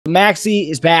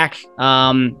Maxey is back,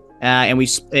 and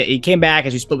he came back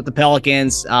as we split with the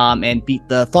Pelicans and beat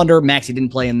the Thunder. Maxey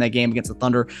didn't play in that game against the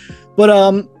Thunder,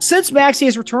 but since Maxey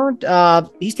has returned,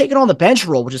 he's taken on the bench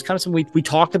role, which is kind of something we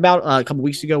talked about a couple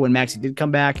weeks ago when Maxey did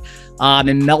come back.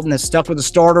 And Melton has stuck with the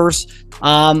starters.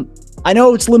 I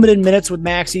know it's limited minutes with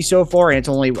Maxey so far, and it's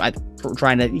only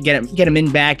trying to get him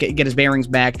in back, get his bearings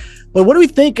back. But what do we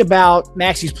think about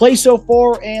Maxey's play so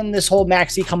far and this whole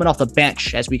Maxey coming off the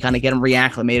bench as we kind of get him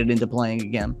reacclimated into playing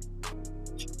again?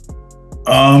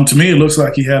 To me, it looks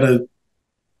like he had a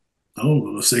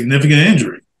significant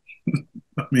injury.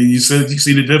 I mean, you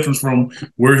see the difference from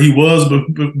where he was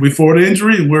before the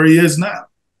injury and where he is now.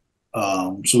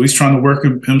 So he's trying to work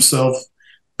himself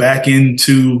back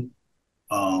into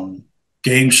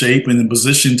game shape and in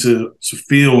position to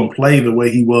feel and play the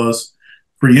way he was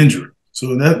pre-injury.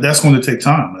 So that's going to take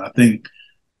time. And I think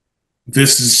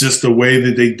this is just the way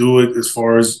that they do it as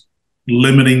far as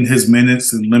limiting his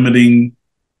minutes and limiting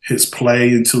his play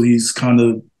until he's kind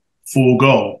of full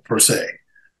go, per se.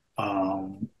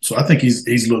 So I think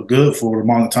he's looked good for the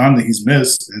amount of time that he's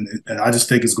missed. And I just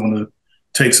think it's going to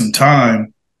take some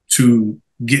time to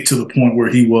get to the point where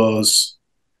he was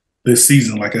this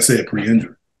season, like I said,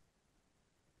 pre-injury.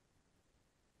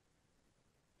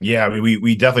 Yeah, I mean,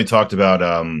 we definitely talked about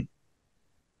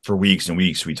for weeks and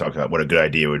weeks. We talked about what a good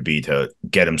idea it would be to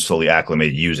get him slowly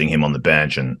acclimated using him on the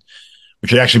bench, and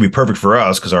which would actually be perfect for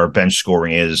us because our bench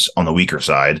scoring is on the weaker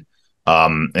side.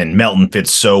 And Melton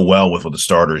fits so well with what the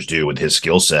starters do with his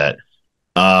skill set.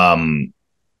 I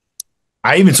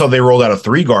even saw they rolled out a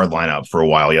 3-guard lineup for a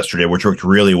while yesterday, which worked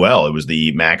really well. It was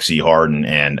the Maxey, Harden,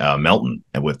 and Melton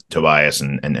with Tobias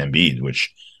and Embiid,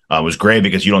 which was great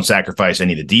because you don't sacrifice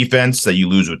any of the defense that you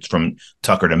lose from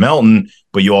Tucker to Melton,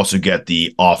 but you also get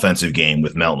the offensive game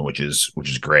with Melton, which is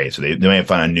great. So they may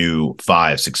find a new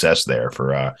 5 success there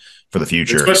for the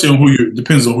future. Especially on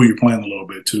depends on who you're playing a little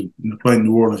bit too. Playing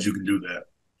New Orleans, you can do that.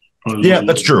 Yeah,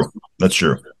 that's true. That's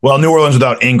true. Well, New Orleans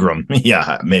without Ingram,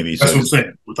 yeah, maybe. That's what I'm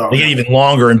saying. They get even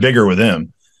longer and bigger with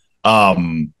him.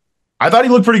 I thought he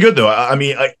looked pretty good though. I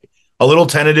mean, a little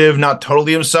tentative, not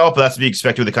totally himself, but that's to be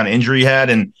expected with the kind of injury he had.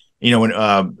 And when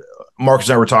Marcus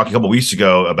and I were talking a couple of weeks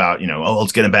ago about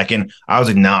let's get him back in, I was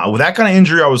like, nah. With that kind of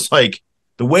injury, I was like,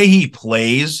 the way he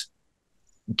plays,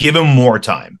 give him more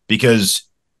time because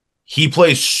he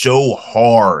plays so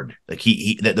hard. Like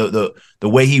the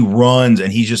way he runs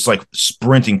and he's just like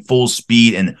sprinting full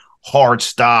speed and hard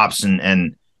stops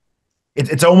and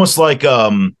it's almost like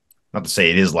not to say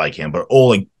it is like him, but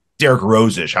like Derrick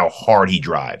Rose-ish, how hard he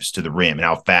drives to the rim and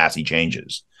how fast he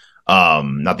changes.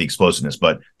 Not the explosiveness,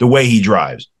 but the way he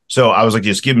drives. So I was like,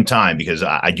 just give him time because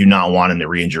I do not want him to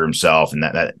re-injure himself, and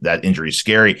that injury is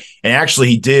scary. And actually,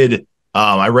 he did.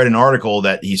 I read an article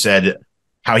that he said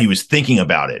how he was thinking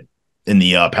about it in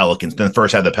the Pelicans. Then the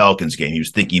first half of the Pelicans game, he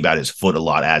was thinking about his foot a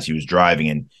lot as he was driving,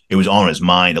 and it was on his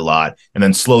mind a lot. And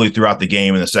then slowly throughout the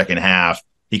game in the second half,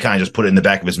 he kind of just put it in the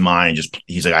back of his mind. And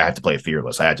he's like, I have to play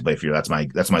fearless. I have to play fearless.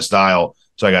 That's my style.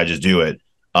 So I got to just do it.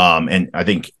 And I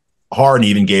think Harden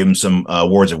even gave him some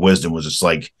words of wisdom. Was just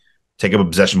like, take up a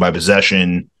possession by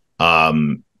possession.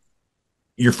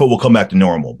 Your foot will come back to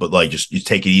normal, but like just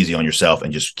take it easy on yourself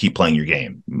and just keep playing your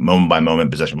game, moment by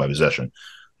moment, possession by possession.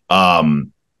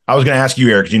 I was going to ask you,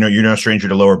 Eric, because you're no stranger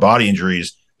to lower body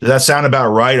injuries. Does that sound about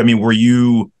right? I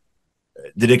mean,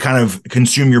 did it kind of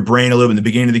consume your brain a little bit in the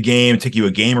beginning of the game, take you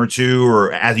a game or two,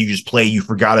 or as you just play, you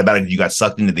forgot about it because you got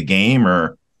sucked into the game?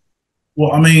 Or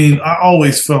well, I mean, I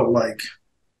always felt like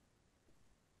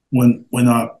when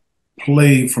I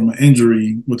played from an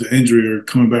injury with an injury or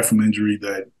coming back from injury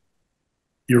that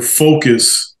your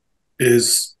focus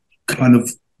is kind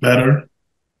of better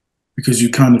because you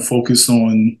kind of focus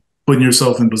on putting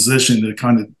yourself in position to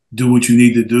kind of do what you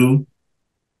need to do.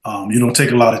 You don't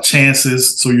take a lot of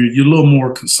chances, so you're a little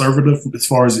more conservative as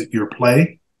far as your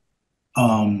play.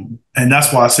 And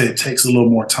that's why I say it takes a little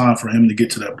more time for him to get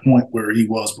to that point where he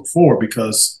was before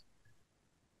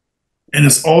and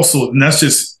that's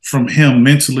just from him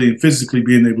mentally and physically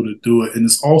being able to do it. And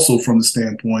it's also from the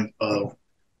standpoint of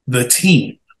the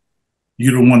team.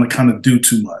 You don't want to kind of do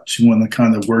too much. You want to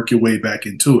kind of work your way back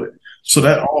into it. So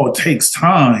that all takes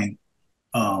time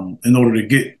in order to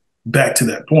get back to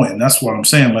that point. And that's what I'm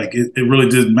saying. Like, it really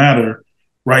doesn't matter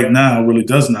right now. It really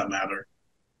does not matter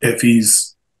if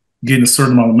he's getting a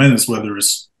certain amount of minutes, whether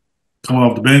it's coming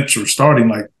off the bench or starting.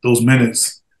 Like, those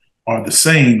minutes are the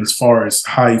same as far as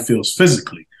how he feels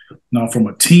physically. Now, from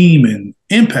a team and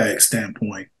impact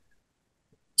standpoint,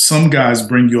 some guys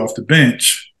bring you off the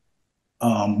bench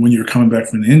when you're coming back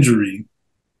from an injury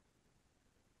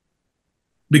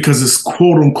because it's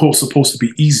quote unquote supposed to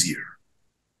be easier.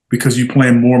 because you're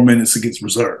playing more minutes against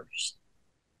reserves.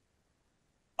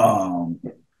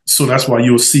 So that's why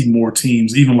you'll see more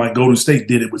teams, even like Golden State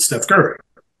did it with Steph Curry.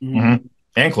 Mm-hmm.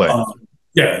 And Clay.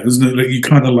 Yeah, you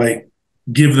kind of like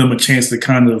give them a chance to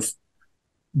kind of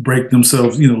break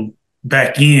themselves,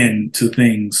 back into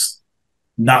things,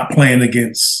 not playing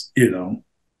against, CJ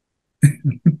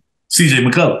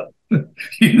McCullough.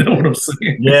 You know what I'm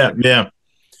saying? Yeah.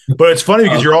 But it's funny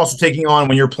because you're also taking on,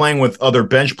 when you're playing with other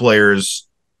bench players,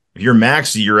 if you're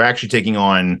Maxey, you're actually taking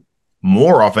on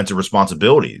more offensive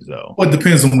responsibilities, though. Well, it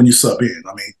depends on when you sub in.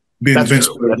 I mean, being a bench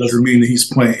player doesn't mean that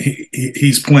he's playing.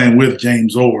 He's playing with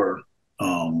James or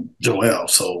Joel.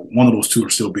 So one of those two are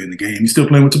still being in the game. He's still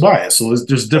playing with Tobias. So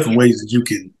there's different ways that you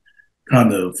can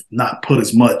kind of not put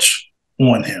as much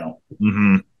on him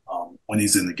when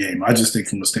he's in the game. I just think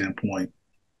from the standpoint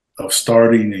of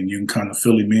starting, and you can kind of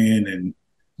fill him in and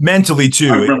mentally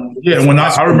too.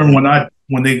 I remember when I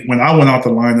went out the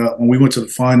lineup, when we went to the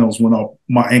finals, when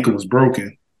my ankle was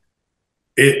broken,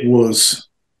 it was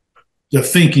the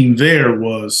thinking there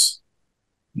was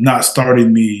not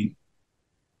starting me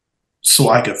so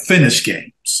I could finish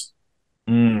games.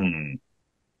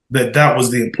 That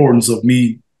was the importance of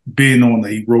me being on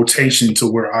a rotation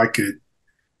to where I could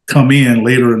come in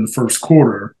later in the first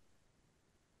quarter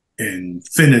and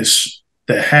finish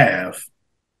the half,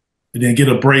 and then get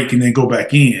a break and then go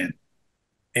back in,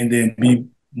 and then be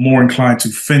more inclined to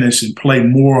finish and play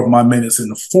more of my minutes in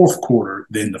the fourth quarter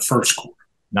than the first quarter.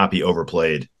 Not be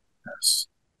overplayed. Yes.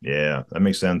 Yeah, that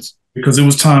makes sense. Because it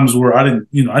was times where I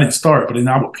didn't start, but then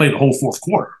I would play the whole fourth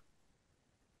quarter.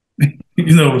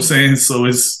 You know what I'm saying? So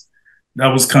that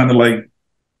was kind of like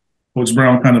Coach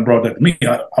Brown kind of brought that to me.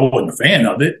 I wasn't a fan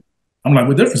of it. I'm like,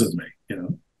 what difference does it make?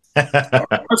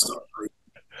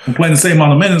 I'm playing the same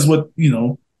amount of minutes.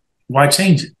 Why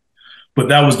change it? But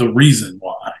that was the reason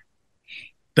why.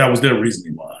 That was their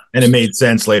reasoning why. And it made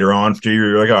sense later on. After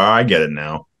you're like, oh, I get it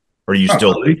now. Or do you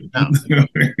still? Really?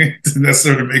 It doesn't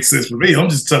necessarily make sense for me. I'm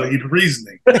just telling you the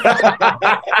reasoning.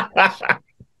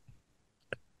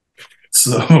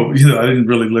 So, I didn't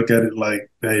really look at it like,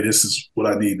 hey, this is what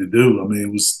I need to do. I mean,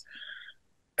 it was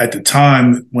at the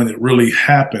time when it really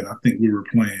happened, I think we were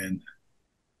playing.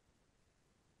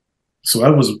 So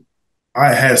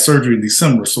I had surgery in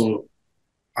December. So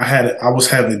I was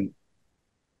having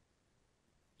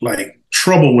like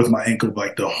trouble with my ankle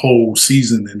like the whole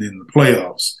season and in the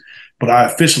playoffs. But I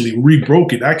officially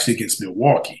re-broke it actually against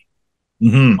Milwaukee.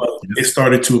 But it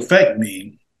started to affect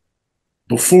me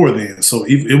before then. So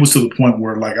it was to the point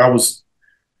where like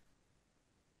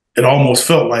it almost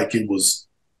felt like it was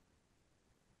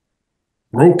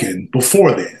broken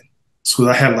before then. So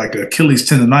I had like Achilles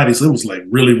tendonitis. It was like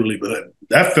really, really bad.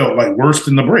 That felt like worse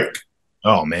than the break.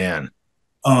 Oh man.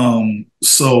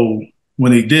 So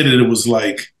when they did it, it was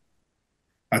like,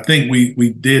 I think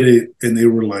we did it and they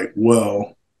were like,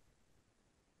 well,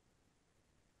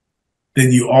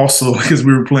 then you also, because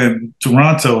we were playing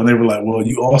Toronto and they were like, well,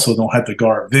 you also don't have to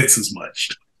guard Vince as much.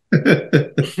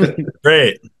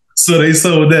 Great. So they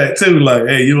sold that too. Like,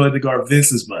 hey, you don't have to guard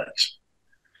Vince as much.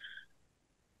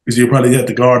 Because you probably have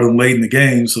to guard him late in the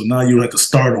game. So now you have to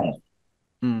start on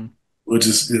him. Which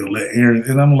is, let Aaron.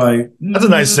 And I'm like, that's a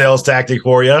nice sales tactic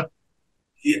for you.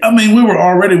 I mean, we were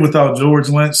already without George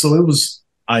Lynch. So it was,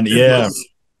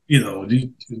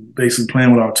 basically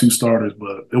playing without two starters,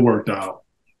 but it worked out.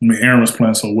 I mean, Aaron was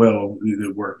playing so well,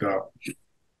 it worked out.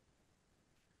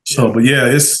 So, but yeah,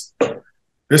 it's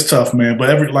tough, man.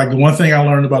 But the one thing I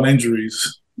learned about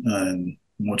injuries, and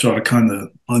I want y'all to kind of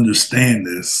understand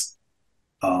this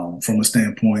from a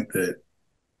standpoint that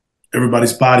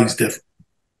everybody's body's different.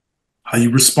 How you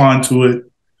respond to it,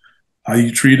 how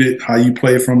you treat it, how you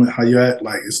play from it, how you act.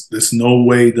 Like there's no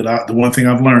way the one thing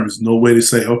I've learned is no way to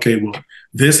say, okay, well,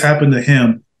 this happened to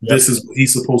him. Yep. This is what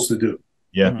he's supposed to do.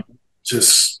 Yeah.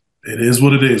 Just, it is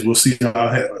what it is. We'll see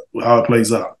how it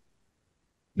plays out.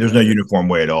 There's no uniform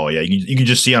way at all. Yeah, you can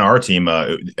just see on our team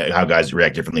how guys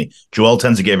react differently. Joel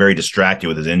tends to get very distracted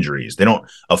with his injuries. They don't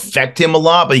affect him a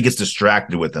lot, but he gets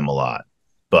distracted with them a lot.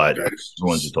 But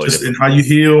everyone's just totally different. And how you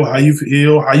heal,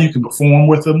 how you can perform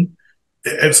with them.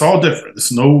 It's all different.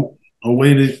 There's no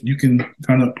way that you can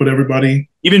kind of put everybody.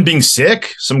 Even being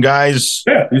sick, some guys.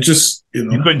 Yeah, it's just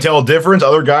you couldn't tell a difference.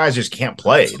 Other guys just can't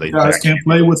play. Some guys can't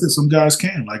play with it. Some guys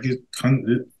can. Like it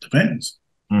depends.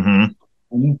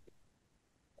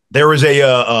 There was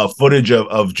a footage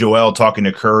of Joel talking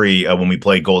to Curry when we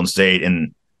played Golden State,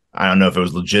 and I don't know if it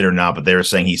was legit or not, but they were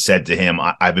saying he said to him,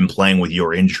 I've been playing with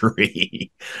your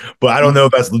injury. But I don't know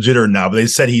if that's legit or not, but they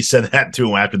said he said that to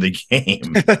him after the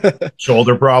game.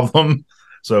 Shoulder problem.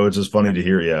 So it's just funny to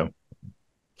hear, yeah.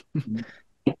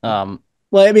 Well,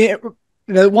 I mean,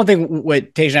 the one thing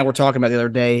what Teja and I were talking about the other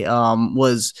day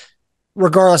was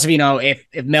regardless of,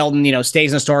 if Melton,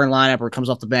 stays in the starting lineup or comes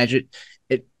off the bench,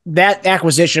 that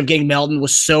acquisition of getting Melton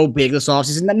was so big this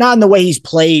offseason, not in the way he's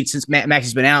played since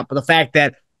Maxey's been out, but the fact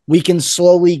that we can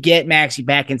slowly get Maxey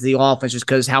back into the offense just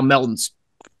because how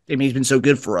he's been so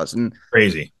good for us. And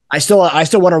crazy. I still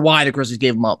wonder why the Grizzlies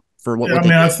gave him up for what.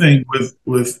 Yeah, I think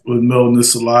with Melton,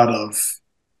 it's a lot of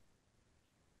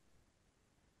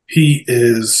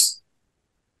you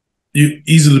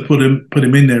easily put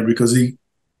him in there because he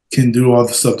can do all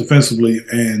the stuff defensively,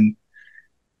 and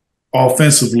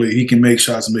offensively he can make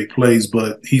shots and make plays,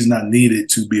 but he's not needed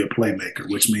to be a playmaker,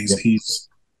 which means he's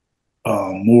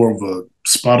more of a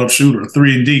spot-up shooter,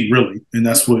 3-and-D really, and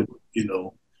that's what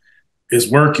is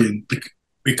working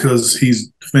because he's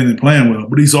defending, playing well,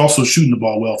 but he's also shooting the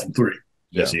ball well from three.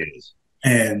 Yes, he is,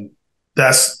 and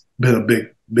that's been a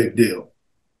big deal.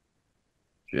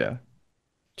 Yeah,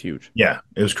 it's huge. Yeah,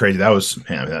 it was crazy. That's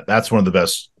one of the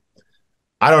best.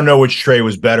 I don't know which trade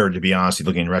was better, to be honest,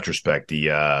 looking in retrospect,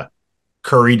 the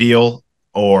Curry deal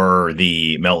or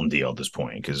the Melton deal at this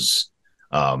point, because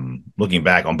looking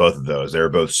back on both of those, they were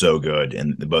both so good,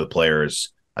 and both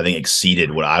players, I think, exceeded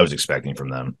what I was expecting from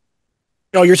them.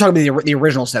 Oh, you're talking about the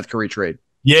original Seth Curry trade.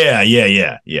 Yeah.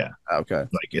 Okay.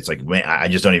 It's like, man, I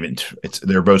just don't even.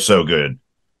 They're both so good.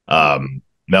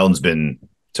 Melton's been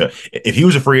if he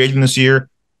was a free agent this year,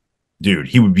 dude,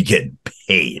 he would be getting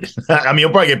paid. I mean, he'll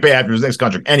probably get paid after his next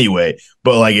contract anyway.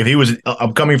 But like, if he was an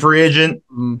upcoming free agent,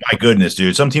 my goodness,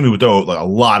 dude, some team would throw like a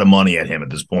lot of money at him at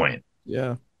this point.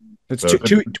 Yeah, it's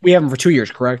two. We have him for 2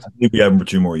 years, correct? I think we have him for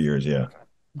 2 more years. Yeah,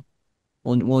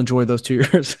 we'll enjoy those 2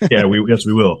 years. Yeah, yes,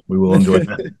 we will. We will enjoy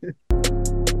that.